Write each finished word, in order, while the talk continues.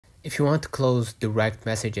If you want to close direct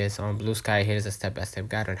messages on Bluesky, here's a step-by-step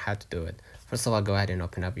guide on how to do it. First of all, go ahead and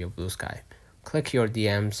open up your Bluesky. Click your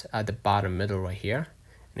DMs at the bottom middle right here.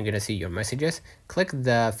 You're gonna see your messages. Click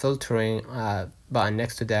the filtering button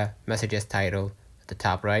next to the messages title at the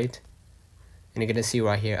top right. And you're gonna see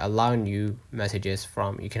right here, allow new messages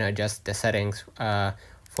from, you can adjust the settings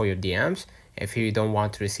for your DMs. If you don't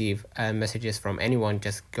want to receive messages from anyone,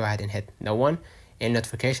 just go ahead and hit no one. And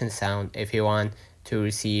notification sound, if you want to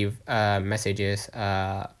receive messages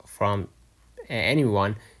from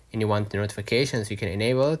anyone and you want the notifications, you can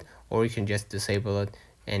enable it, or you can just disable it,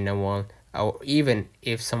 and no one, or even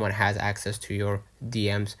if someone has access to your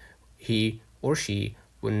DMs, he or she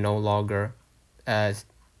will no longer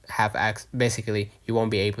have access. Basically, you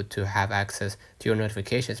won't be able to have access to your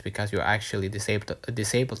notifications because you're actually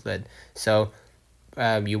disabled it. So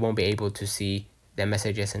you won't be able to see the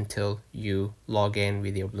messages until you log in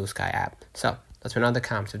with your Bluesky app. So that's been all the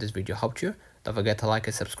comments. If this video helped you, don't forget to like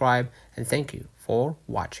and subscribe, and thank you for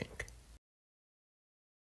watching.